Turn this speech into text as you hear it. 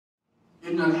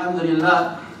إن الحمد لله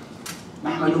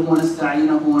نحمده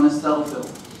ونستعينه ونستغفره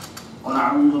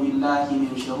ونعوذ بالله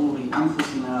من شرور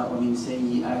أنفسنا ومن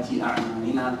سيئات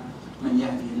أعمالنا من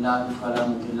يهده الله فلا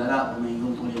مضل له ومن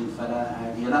يضلل فلا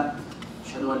هادي له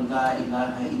أشهد أن لا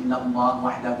إله إلا الله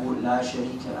وحده لا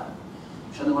شريك له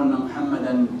أشهد أن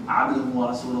محمدا عبده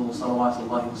ورسوله صلوات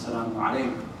الله وسلامه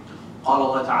عليه قال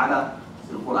الله تعالى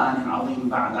في القرآن العظيم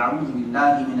بعد أعوذ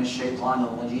بالله من الشيطان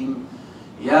الرجيم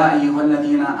يا أيها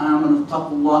الذين آمنوا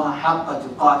اتقوا الله حق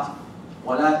تقاته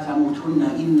ولا تموتن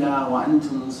إلا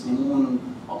وأنتم مسلمون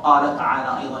وقال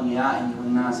تعالى أيضا يا أيها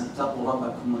الناس اتقوا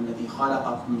ربكم الذي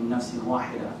خلقكم من نفس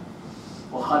واحدة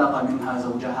وخلق منها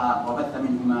زوجها وبث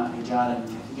منهما رجالا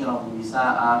كثيرا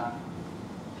ونساء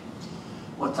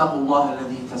واتقوا الله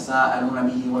الذي تساءلون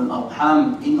به والأرحام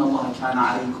إن الله كان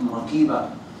عليكم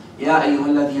رقيبا يا أيها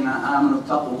الذين آمنوا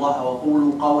اتقوا الله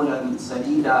وقولوا قولا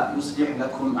سديدا يصلح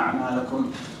لكم أعمالكم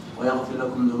ويغفر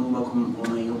لكم ذنوبكم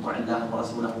ومن يطع الله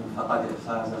ورسوله فقد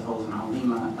فاز فوزا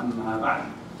عظيما أما بعد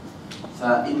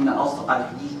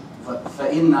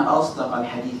فإن أصدق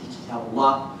الحديث كتاب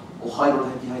الله وخير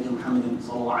الهدي هدي محمد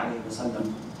صلى الله عليه وسلم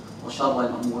وشر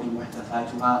الأمور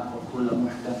محدثاتها وكل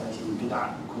محدثة بدعة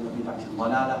وكل بدعة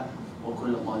ضلالة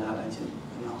وكل ضلالة في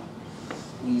النار.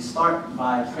 We start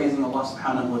by praising Allah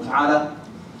subhanahu wa ta'ala.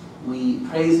 We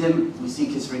praise Him, we seek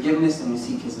His forgiveness and we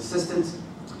seek His assistance.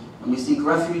 And we seek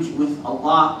refuge with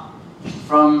Allah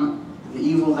from the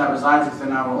evil that resides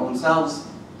within our own selves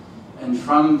and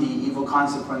from the evil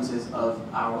consequences of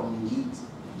our own deeds.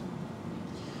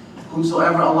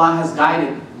 Whomsoever Allah has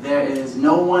guided, there is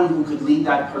no one who could lead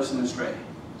that person astray.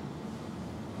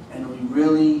 And we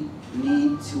really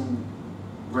need to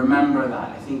remember that.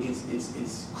 I think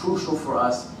it's crucial for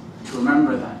us to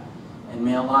remember that. And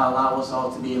may Allah allow us all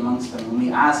to be amongst them. When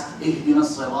we ask, اهدنا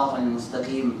الصراط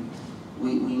المستقيم,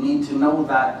 we need to know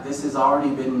that this has already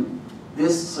been,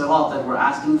 this sirat that we're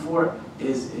asking for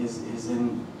is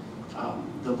in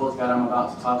the book that I'm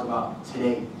about to talk about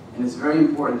today. And it's very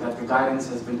important that the guidance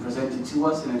has been presented to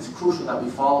us, and it's crucial that we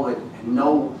follow it and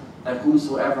know that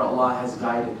whomsoever Allah has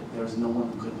guided, there is no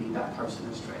one who could lead that person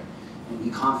astray. And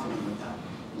be confident with that,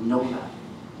 and know that.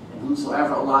 And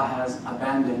whomsoever Allah has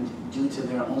abandoned due to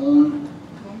their own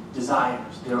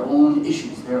desires, their own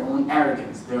issues, their own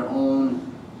arrogance, their own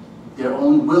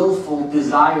willful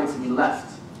desire to be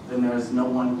left, then there is no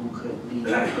one who could lead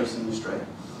that person astray.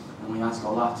 And we ask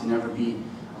Allah to never be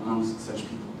amongst such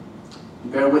people. We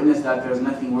bear witness that there is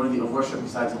nothing worthy of worship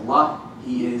besides Allah.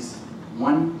 He is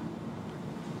one,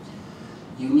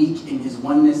 unique in His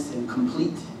oneness and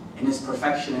complete in His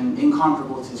perfection and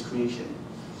incomparable to His creation.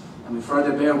 And we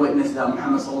further bear witness that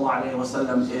Muhammad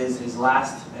ﷺ is His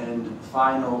last and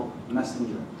final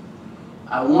messenger.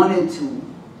 I wanted to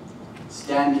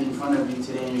stand in front of you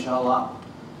today, inshallah,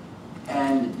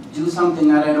 and do something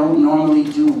that I don't normally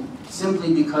do,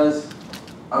 simply because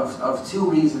of two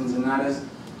reasons, and that is,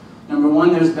 number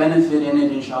one, there's benefit in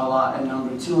it, inshallah, and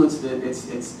number two, it's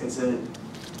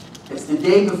the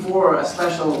day before a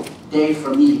special day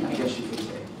for me, I guess you could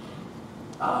say,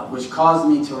 which caused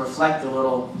me to reflect a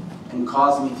little and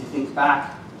caused me to think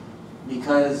back,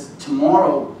 because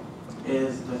tomorrow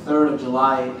is the 3rd of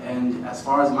July, and as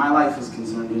far as my life is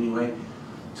concerned anyway,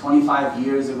 25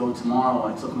 years ago tomorrow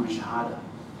I took my Shahada.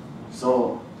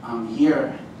 So I'm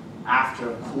here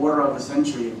after a quarter of a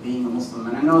century of being a Muslim.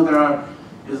 And I know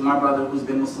there's my brother who's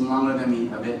been Muslim longer than me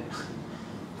a bit,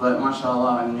 but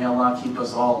mashallah, and may Allah keep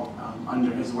us all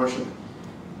under His worship.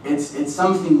 It's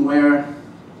something where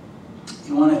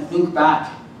you want to think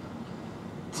back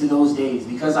to those days,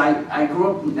 because I grew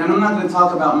up, and I'm not going to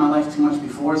talk about my life too much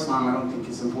before Islam. I don't think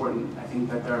it's important. I think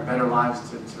that there are better lives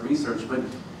to research, but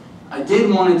I did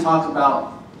want to talk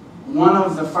about one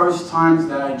of the first times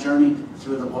that I journeyed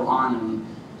through the Quran. And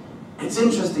it's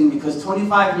interesting because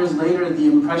 25 years later, the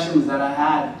impressions that I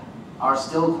had are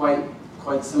still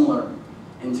quite similar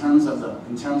in terms of the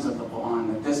Quran.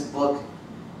 That this book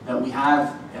that we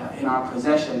have in our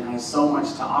possession has so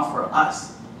much to offer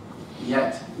us,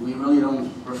 yet we really don't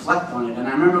reflect on it. And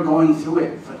I remember going through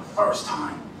it for the first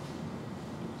time.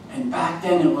 And back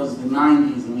then it was the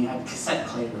 90s, and we had cassette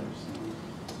players.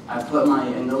 I put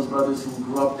and those brothers who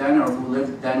grew up then or who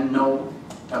lived then know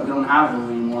that we don't have those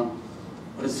anymore.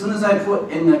 But as soon as I put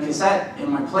in the cassette, in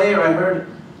my player, I heard,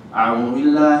 أعوذ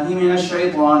بالله من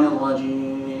الشيطان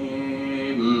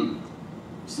الرجيم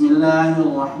بسم الله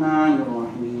الرحمن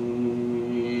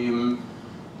الرحيم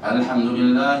الحمد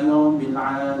لله رب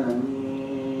العالمين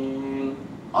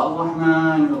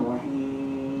الرحمن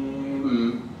الرحيم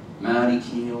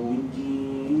مالك يوم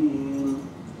الدين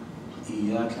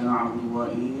إياك نعبد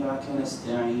وإياك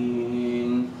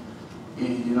نستعين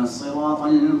اهدنا الصراط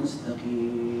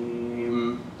المستقيم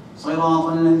صراط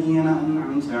الذين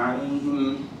أنعمت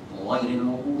عليهم غير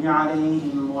المغضوب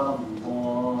عليهم ولا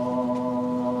الضالين.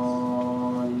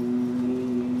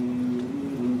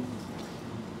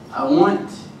 I want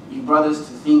you brothers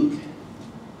to think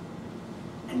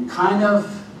and kind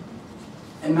of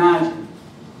imagine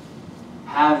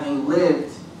having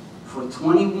lived for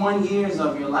 21 years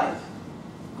of your life,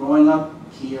 growing up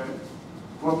here,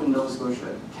 grew up in Nova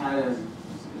Scotia. Canada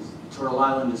Turtle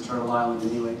Island is Turtle Island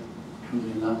anyway,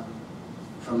 alhamdulillah.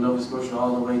 From Nova Scotia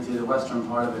all the way to the western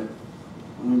part of it.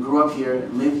 When we grew up here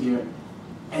and lived here,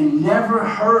 and never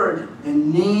heard the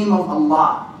name of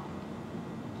Allah.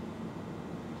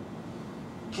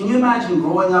 Can you imagine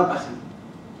growing up,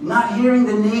 not hearing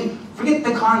the name? Forget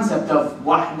the concept of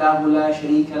wahdahu la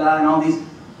sharika la and all these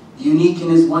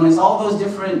uniqueness, oneness, all those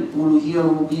different uluhiyya,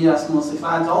 rububiyyah, asma,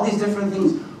 sifat, all these different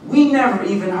things. We never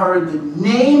even heard the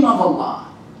name of Allah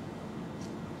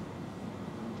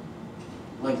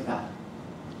like that.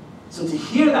 So to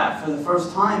hear that for the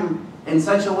first time in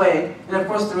such a way, and of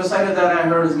course the reciter that I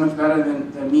heard is much better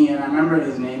than me, and I remember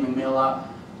his name, and may Allah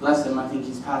bless him, I think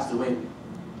he's passed away.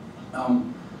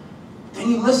 Then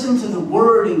you listen to the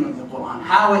wording of the Quran,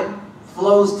 how it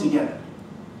flows together.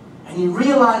 And you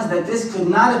realize that this could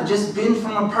not have just been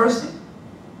from a person.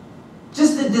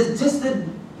 Just the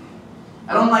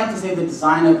I don't like to say the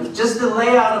design of it, just the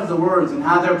layout of the words and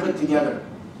how they're put together.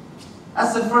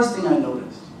 That's the first thing I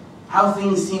noticed. How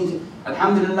things seem to,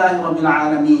 Alhamdulillah Rabbil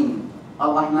Alameen,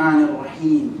 Ar-Rahman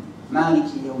Ar-Rahim,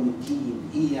 Maliki Yawmiddin,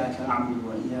 Iyaka na'budu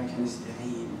wa Iyaka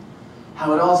nasta'een.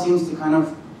 How it all seems to kind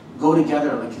of go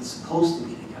together like it's supposed to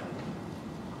be together.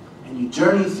 And you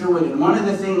journey through it, and one of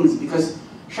the things, because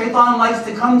Shaitan likes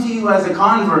to come to you as a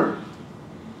convert,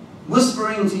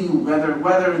 whispering to you,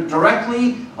 whether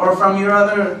directly or from your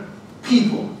other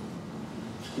people.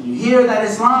 And you hear that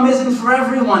Islam isn't for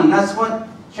everyone. That's what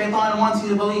Shaitan wants you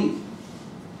to believe.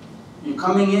 You're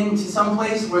coming into some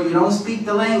place where you don't speak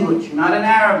the language. You're not an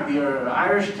Arab, you're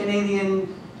Irish, Canadian,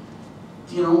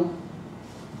 you know,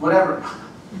 whatever.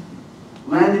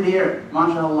 Landed here,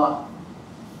 mashallah.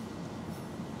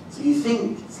 So you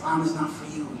think Islam is not for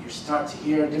you. You start to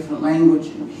hear a different language,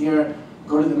 and you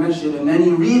go to the masjid, and then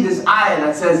you read this ayah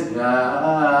that says,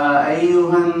 Ya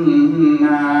ayyuhan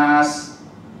nas,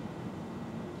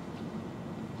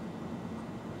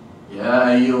 Ya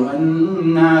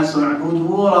ayyuhan nas u'budu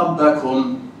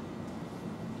rabbakum.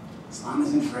 Islam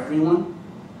isn't for everyone.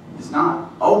 It's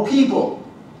not. Oh people.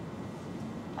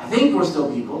 I think we're still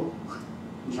people,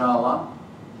 inshallah.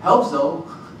 Help so.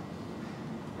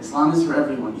 Islam is for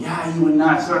everyone. Ya ayyuhan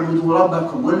nas u'budu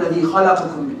rabbakum walladhi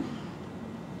khalaqakum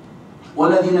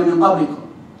وَالَّذِينَ مِنْ قَبْلِكُمْ.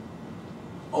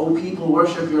 O people,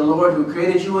 worship your Lord who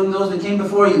created you and those that came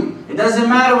before you. It doesn't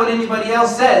matter what anybody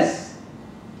else says.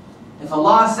 If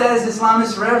Allah says Islam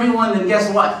is for everyone, then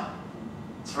guess what?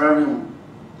 It's for everyone.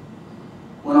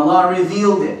 When Allah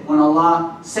revealed it, when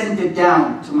Allah sent it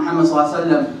down to Muhammad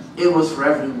ﷺ, it was for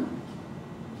everyone.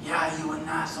 Ya ayyuhan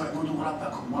nas u'budu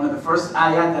rabbakum. One of the first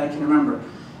ayat that I can remember.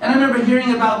 And I remember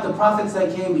hearing about the prophets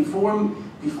that came before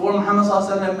Muhammad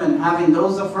ﷺ and having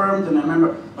those affirmed, and I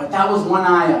remember, but that was one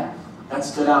ayah that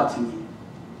stood out to me.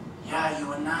 Ya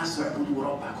ayyuhan nas u'budu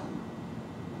rabbakum.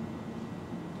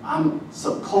 I'm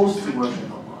supposed to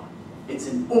worship Allah. It's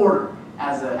an order.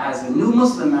 As a new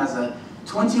Muslim, as a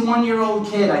 21-year-old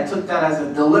kid, I took that as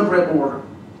a deliberate order.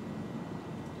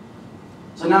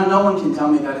 So now no one can tell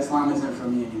me that Islam isn't for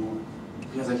me anymore.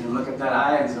 Because I can look at that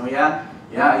ayah and say, Ya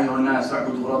ayyuhan nas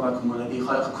u'budu rabbakum walladhi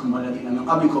khalaqakum walladhina min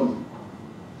qablikum.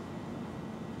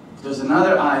 There's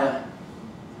another ayah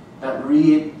that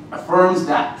reaffirms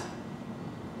that.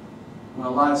 When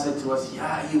Allah said to us,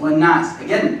 Ya ayyuhan nas,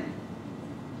 again,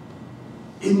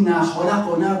 Inna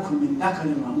khalaqnakum min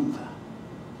dhakarin wa untha.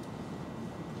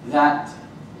 That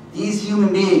these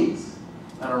human beings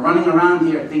that are running around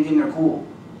here thinking they're cool,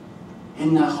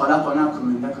 Inna khalaqnakum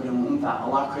min dhakarin wa untha.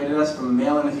 Allah created us from a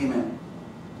male and a female.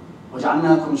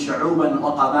 وَجَعَلْنَاكُمْ شُعُوبًا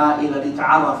وَقَبَائِلَ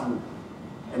لِتَعَارَفُوا.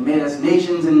 And made us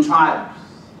nations and tribes,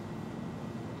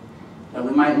 that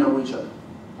we might know each other.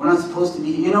 We're not supposed to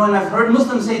be, you know, and I've heard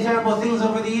Muslims say terrible things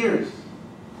over the years.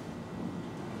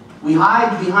 We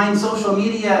hide behind social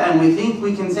media and we think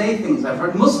we can say things. I've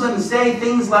heard Muslims say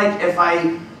things like, I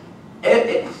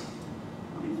don't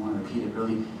even want to repeat it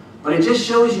really, but it just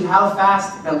shows you how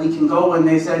fast that we can go when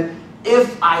they said,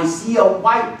 if I see a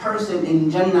white person in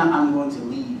Jannah, I'm going to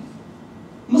leave.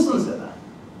 Muslims said that.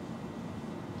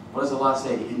 What does Allah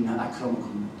say? Inna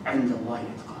akramakum 'inda Allahi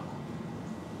atqakum.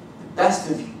 The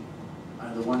best of you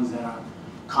are the ones that are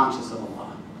conscious of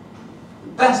Allah.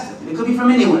 The best of you. It could be from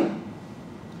anywhere.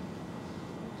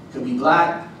 It could be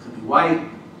black, it could be white,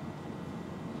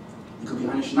 it could be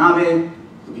Anishinaabe, it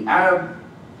could be Arab,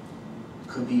 it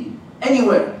could be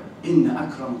anywhere. Inna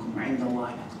akramakum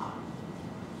indallahi atqakum.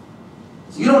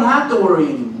 So you don't have to worry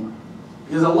anymore,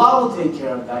 because Allah will take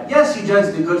care of that. Yes, you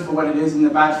judge the good for what it is and the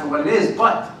bad for what it is,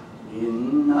 but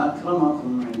Inna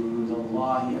akramakum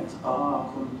indallahi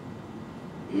atqakum.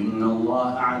 Inna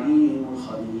Allah alimul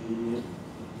khabir.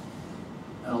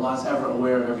 And Allah is ever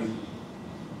aware of everything.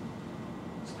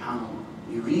 SubhanAllah.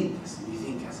 You read this and you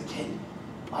think as a kid,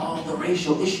 all the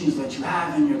racial issues that you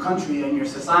have in your country and your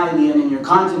society and in your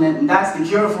continent, and that's the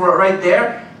cure for it right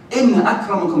there. Inna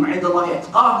akramakum indallahi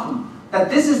atqakum. That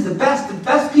this is the best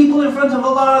people in front of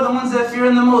Allah are the ones that fear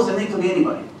Him the most, and they could be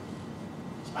anybody.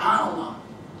 SubhanAllah.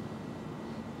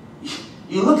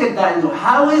 You look at that and go,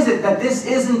 how is it that this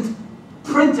isn't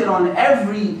printed on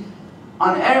every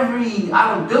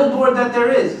billboard that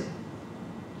there is?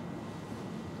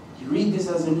 You read this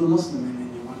as a new Muslim and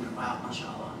then you wonder, wow,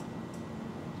 mashallah.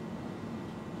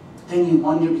 Then you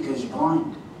wonder because you're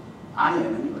blind. I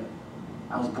am anyway.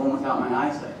 I was born without my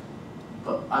eyesight.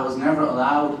 But I was never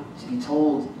allowed to be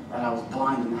told that I was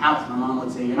blind in the house. My mom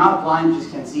would say, you're not blind, you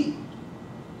just can't see.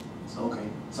 So okay.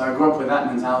 So I grew up with that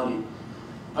mentality.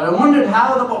 But I wondered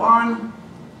how the Quran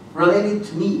related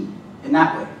to me in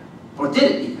that way. Or did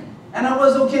it even? And I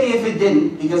was okay if it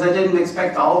didn't, because I didn't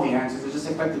expect all the answers, I just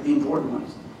expected the important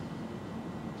ones.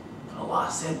 But Allah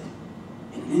said,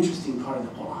 in an interesting part of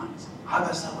the Quran,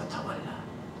 عَبَسَ وَتَوَلَّى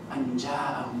أَنْ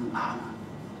جَاءَهُ الْأَعْمَى.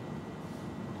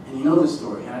 And you know the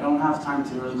story, and I don't have time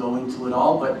to really go into it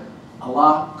all, but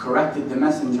Allah corrected the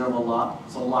Messenger of Allah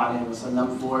sallallahu alaihi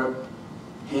wasallam for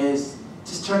his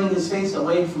just turning his face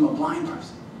away from a blind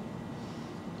person.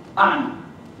 And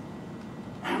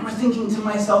we're thinking to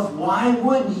myself, why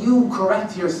would you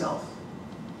correct yourself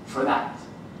for that?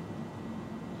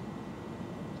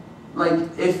 Like,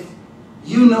 if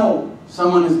you know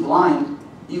someone is blind,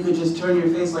 you could just turn your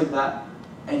face like that,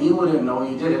 and he wouldn't know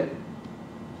you did it.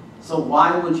 So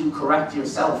why would you correct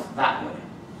yourself that way?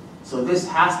 So this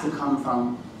has to come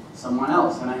from someone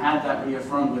else. And I had that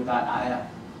reaffirmed with that ayah,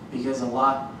 because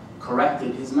Allah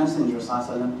corrected His Messenger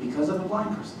ﷺ because of a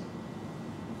blind person.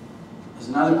 There's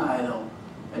another ayah though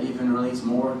that even relates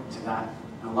more to that.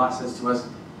 And Allah says to us,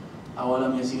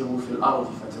 أَوَلَمْ يَسِيرُوا فِي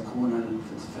الْأَرْضِ فَتَكُونَ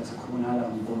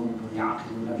لَهُمْ قُلُوبٌ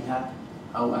يَعْقِلُونَ بِهَا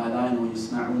أَوْ آذَانٌ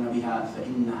يَسْمَعُونَ بِهَا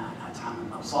فَإِنَّهَا لَا تَعْمَى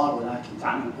الْأَبْصَارُ وَلَكِنْ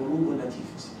تَعْمَى الْقُلُوبُ الَّتِي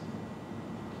فِي الصُّدُورِ.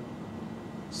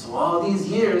 So all these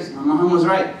years, Muhammad was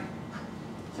right.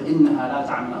 فَإِنَّهَا لَا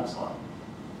تَعْمَى الْأَبْصَارُ.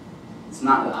 It's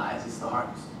not the eyes, it's the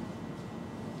hearts.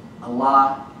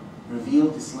 Allah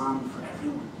revealed Islam for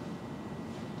everyone.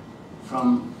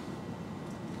 From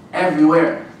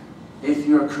everywhere. If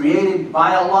you're created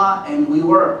by Allah, and we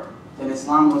were, then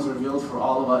Islam was revealed for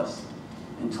all of us.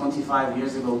 And 25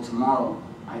 years ago tomorrow,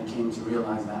 I came to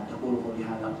realize that.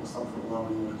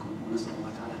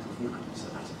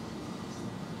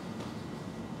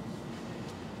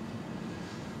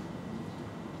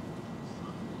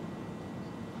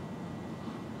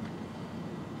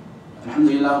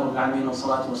 Alhamdulillah Rabbil Alameen wa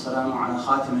salatu wa salamu ala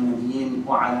khatam al-nabiyyin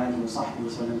wa ala alihi wa sahbihi wa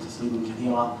sallam tasleeman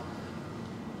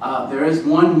kathira. There is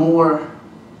one more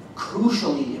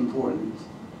crucially important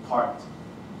part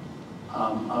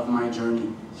of my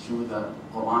journey through the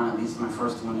Quran, at least my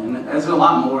first one. And there's a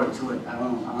lot more to it. I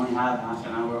only have half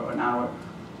an hour or an hour.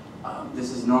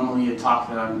 This is normally a talk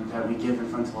that we give in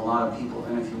front of a lot of people,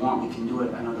 and if you want, we can do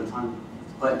it another time.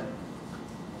 But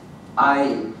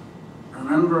I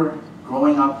remember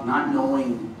growing up not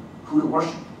knowing who to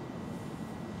worship.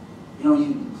 You know,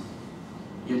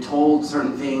 you're told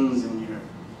certain things, and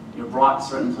you're brought to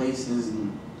certain places,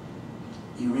 and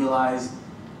you realize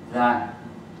that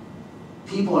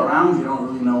people around you don't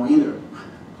really know either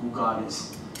who God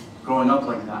is. Growing up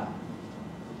like that,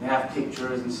 they have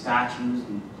pictures and statues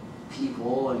and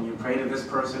people, and you pray to this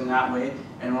person that way.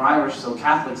 And we're Irish, so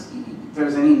Catholics,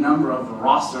 there's any number of a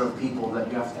roster of people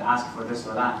that you have to ask for this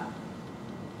or that.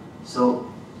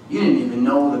 So you didn't even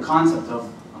know the concept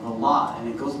of Allah, and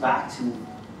it goes back to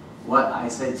what I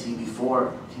said to you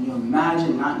before. Can you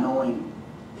imagine not knowing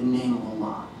the name of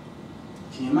Allah?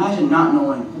 Can you imagine not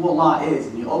knowing who Allah is?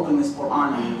 And you open this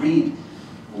Quran and you read,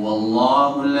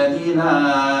 Wallahu alladhi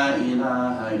la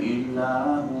ilaha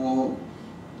illa hu.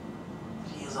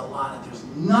 He is Allah, that there's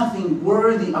nothing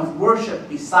worthy of worship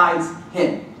besides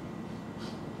Him.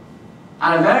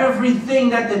 Out of everything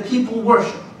that the people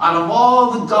worship, out of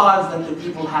all the gods that the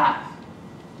people have,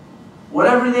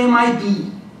 whatever they might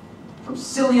be, from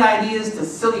silly ideas to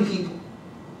silly people,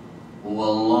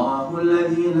 Wallahu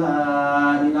alladhi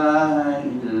la ilaha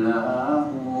illa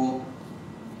hu.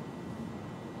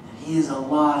 And He He is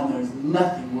Allah and there is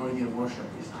nothing worthy of worship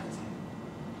besides Him.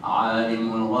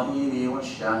 عَالِمُ الْغَيْبِ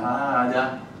وَالشَّهَادَةِ.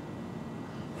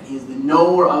 That He is the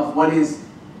knower of what is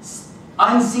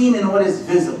unseen and what is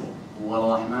visible.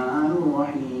 وَالرَّحْمَنُ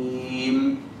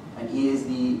الرَّحِيمُ. And He is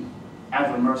the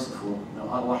ever merciful, the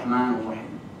Ar-Rahman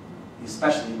Ar-Rahim. He is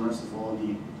especially merciful.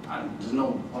 There's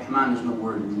no Rahman, there's no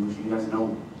word in English. You guys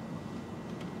know.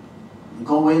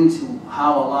 Go into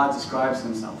how Allah describes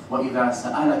Himself. وَإِذَا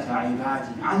سَأَلَكَ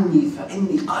عِبَادِي عَنِّي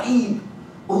فَإِنِّي قَرِيبٌ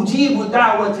أُجِيبُ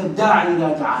دَعْوَةَ الدَّاعِ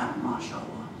إِذَا دَعَانِ.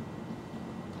 MashaAllah.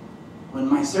 When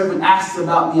my servant asks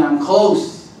about me, I'm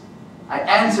close. I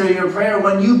answer your prayer.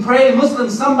 When you pray,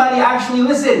 Muslims, somebody actually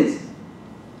listens.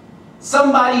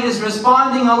 Somebody is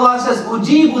responding. Allah says,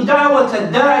 أُجِيبُ دَعْوَةَ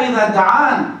الدَّاعِ إِذَا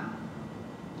دَعَانِ.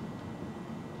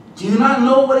 Do you not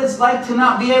know what it's like to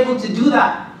not be able to do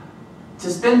that? To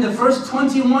spend the first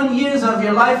 21 years of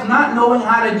your life not knowing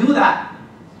how to do that.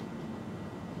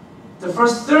 The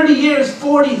first 30 years,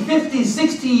 40, 50,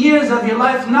 60 years of your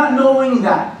life not knowing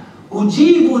that.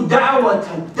 أُجِيبُ دَعْوَةَ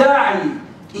الدَّاعِ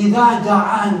إِذَا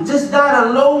دَعَانِ. Just that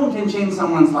alone can change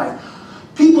someone's life.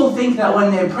 People think that when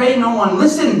they pray, no one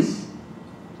listens.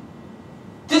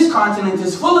 This continent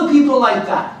is full of people like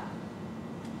that.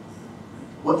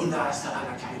 وَإِذَا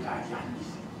سَأَلَكَ عِبَادِي عَنِّي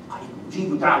فَإِنِّي قَرِيبٌ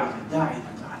أُجِيبُ دَعْوَةَ الدَّاعِ إِذَا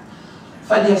دَعَانِ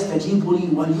فَلْيَسْتَجِيبُوا لِي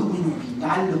وَلْيُؤْمِنُوا بِي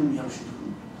لَعَلَّهُمْ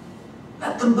يَرْشُدُونَ.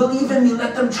 Let them believe in me,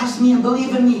 let them trust me and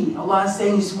believe in me. Allah is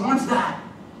saying He wants that.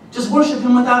 Just worship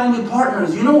Him without any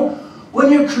partners. You know,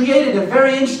 when you're created, a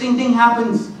very interesting thing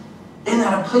happens in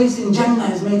that a place in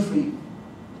Jannah is made for you.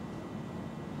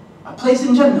 A place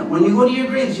in Jannah. When you go to your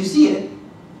graves, you see it.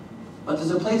 But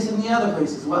there's a place in the other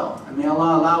place as well. And may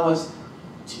Allah allow us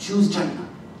to choose Jannah.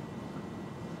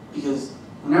 Because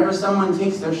whenever someone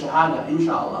takes their shahada,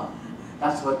 inshallah,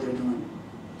 that's what they're doing.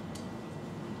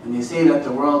 And they say that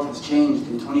the world has changed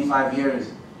in 25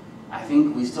 years. I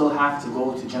think we still have to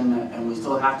go to Jannah and we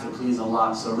still have to please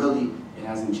Allah. So really, it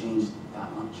hasn't changed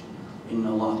that much. إِنَّ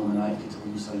اللَّهَ وَمَلَائِكَتَهُ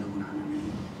يُصَلُّونَ عَلَى النَّبِيِّ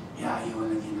يَا أَيُّهَا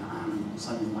الَّذِينَ آمَنُوا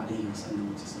صَلُّوا عَلَيْهِ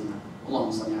وَسَلِّمُوا تَسْلِيمًا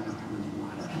اللهم صل على محمد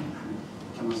وعلى آل محمد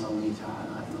كما صليت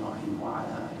على إبراهيم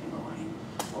وعلى آل إبراهيم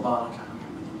وبارك على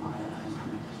محمد وعلى آل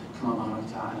محمد كما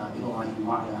باركت على إبراهيم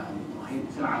وعلى آل إبراهيم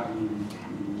في العالمين إنك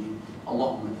حميد مجيد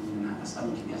اللهم إنا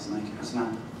نسألك بأسمائك الحسنى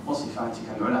وصفاتك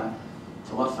العلى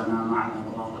توفنا مع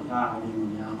الأبرار يا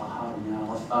عليم يا قهار يا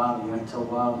غفار يا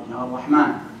تواب يا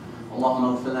رحمن اللهم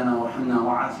اغفر لنا وارحمنا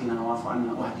وعافنا واعف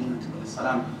عنا واهدنا سبل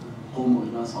السلام قوموا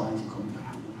إلى صلاتكم